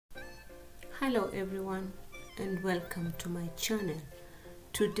Hello everyone and welcome to my channel.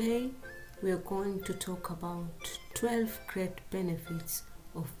 Today we are going to talk about 12 great benefits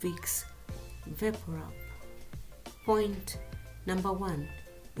of Vicks VapoRub. Point number 1,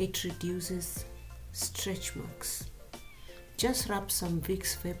 it reduces stretch marks. Just rub some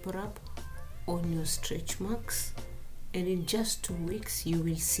Vicks VapoRub on your stretch marks and in just 2 weeks you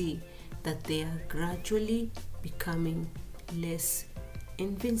will see that they are gradually becoming less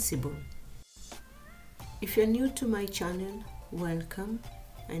invincible. If you're new to my channel, welcome,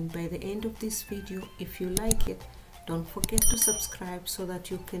 and by the end of this video, if you like it, don't forget to subscribe so that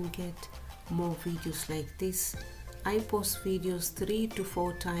you can get more videos like this. I post videos 3 to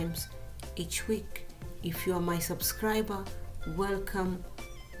 4 times each week. If you are my subscriber, welcome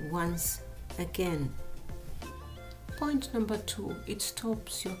once again. Point number 2, it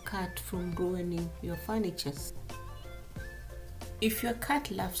stops your cat from ruining your furniture. If your cat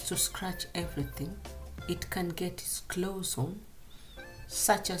loves to scratch everything, it can get its claws on,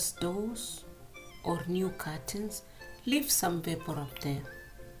 such as doors or new curtains. Leave some VapoRub there.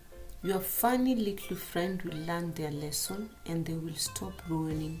 Your funny little friend will learn their lesson and they will stop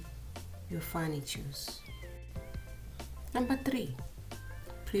ruining your furniture. Number 3,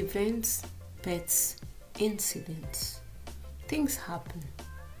 prevents pets incidents. Things happen,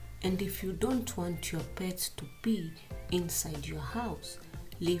 and if you don't want your pets to be inside your house,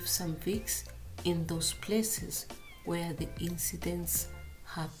 leave some Vicks in those places where the incidents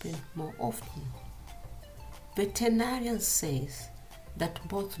happen more often. Veterinarians say that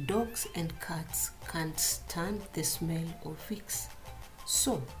both dogs and cats can't stand the smell of Vicks,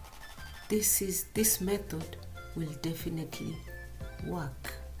 so this method will definitely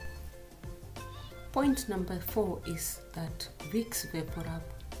work. Point number 4 is that Vicks VapoRub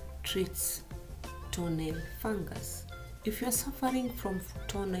treats toenail fungus. If you are suffering from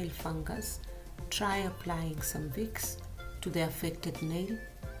toenail fungus, try applying some Vicks to the affected nail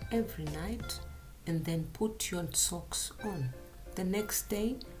every night and then put your socks on. The next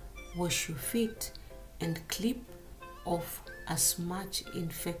day, wash your feet and clip off as much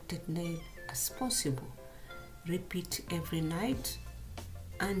infected nail as possible. Repeat every night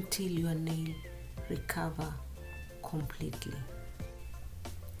until your nail recover completely.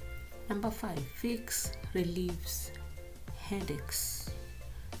 Number 5, Vicks relieves headaches.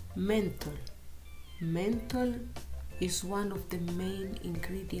 Menthol. Menthol is one of the main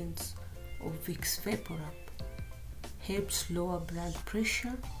ingredients of Vicks VapoRub. Helps lower blood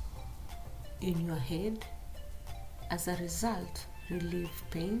pressure in your head. As a result, relieve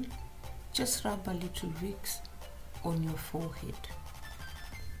pain. Just rub a little Vicks on your forehead.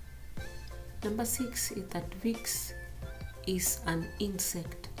 Number 6 is that Vicks is an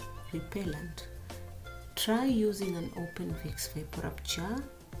insect repellent. Try using an open Vicks VapoRub jar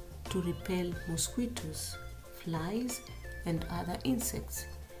to repel mosquitos, flies, and other insects.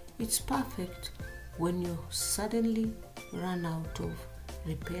 It's perfect when you suddenly run out of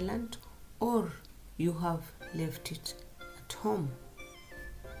repellent or you have left it at home.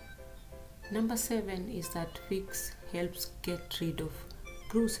 Number 7 is that Vicks helps get rid of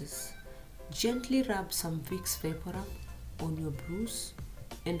bruises. Gently rub some Vicks VapoRub on your bruise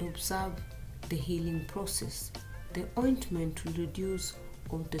and observe the healing process. The ointment will reduce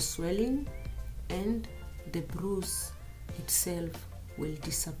all the swelling and the bruise itself will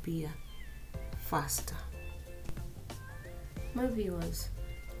disappear faster. My viewers,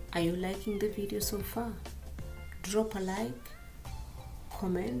 are you liking the video so far? Drop a like,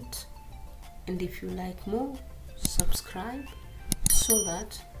 comment, and if you like more, subscribe so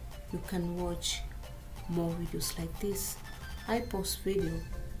that you can watch more videos like this. I post video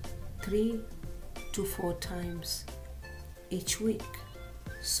 3 to 4 times each week,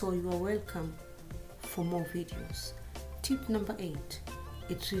 so you are welcome for more videos. Tip number 8,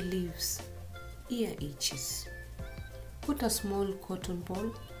 it relieves ear itches. Put a small cotton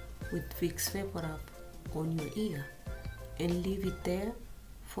ball with Vicks VapoRub on your ear and leave it there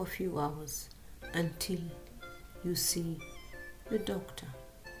for a few hours until you see the doctor.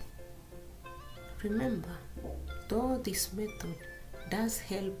 Remember, though this method does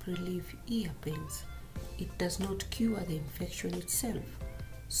help relieve ear pains, it does not cure the infection itself.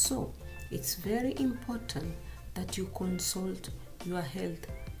 So, it's very important that you consult your health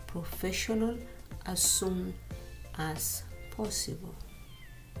professional as soon as possible.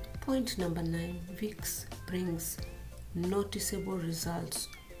 Point number 9, Vicks brings noticeable results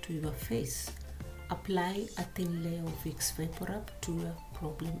to your face. Apply a thin layer of Vicks VapoRub to your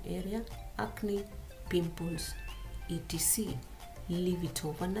problem area, acne, pimples, etc. Leave it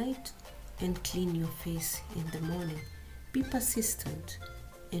overnight and clean your face in the morning. Be persistent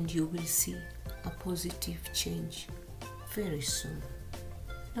and you will see a positive change very soon.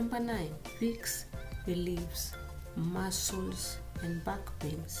 Number 9, Vicks relieves muscles and back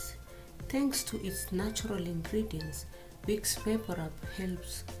pains. Thanks to its natural ingredients, Vicks VapoRub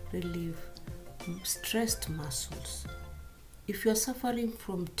helps relieve stressed muscles. If you are suffering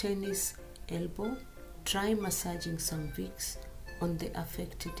from tennis elbow, try massaging some Vicks on the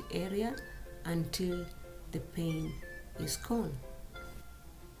affected area until the pain is gone.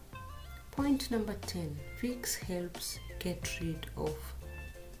 Point number 10, Vicks helps get rid of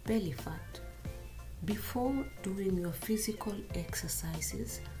belly fat. Before doing your physical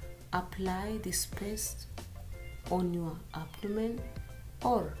exercises, apply this paste on your abdomen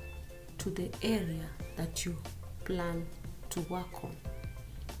or to the area that you plan to work on,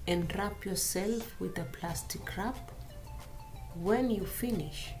 and wrap yourself with a plastic wrap. When you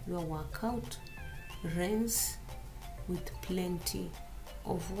finish your workout, rinse with plenty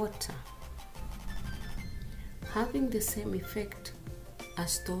of water, having the same effect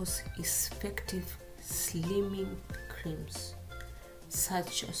as those effective slimming creams,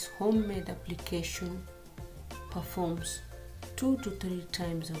 such as homemade application performs 2 to 3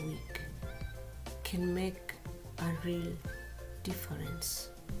 times a week, can make a real difference.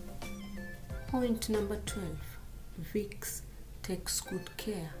 Point number 12, Vicks takes good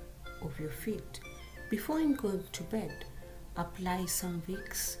care of your feet. Before going to bed, apply some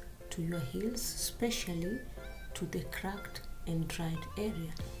Vicks to your heels, especially to the cracked and dried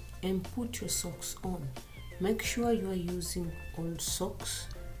area, and put your socks on. Make sure you are using old socks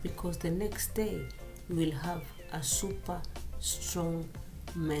because the next day you will have a super strong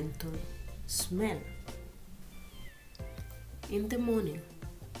menthol smell. In the morning,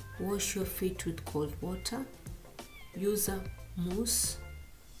 wash your feet with cold water. Use a mousse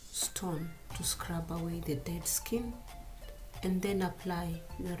stone to scrub away the dead skin, and then apply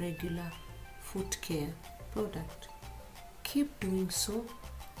your regular foot care product. Keep doing so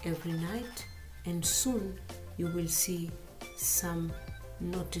every night, and soon you will see some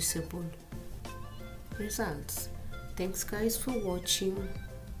noticeable results. Thanks guys for watching,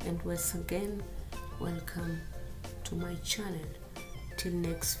 and once again, welcome to my channel. Till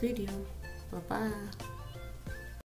next video, bye bye.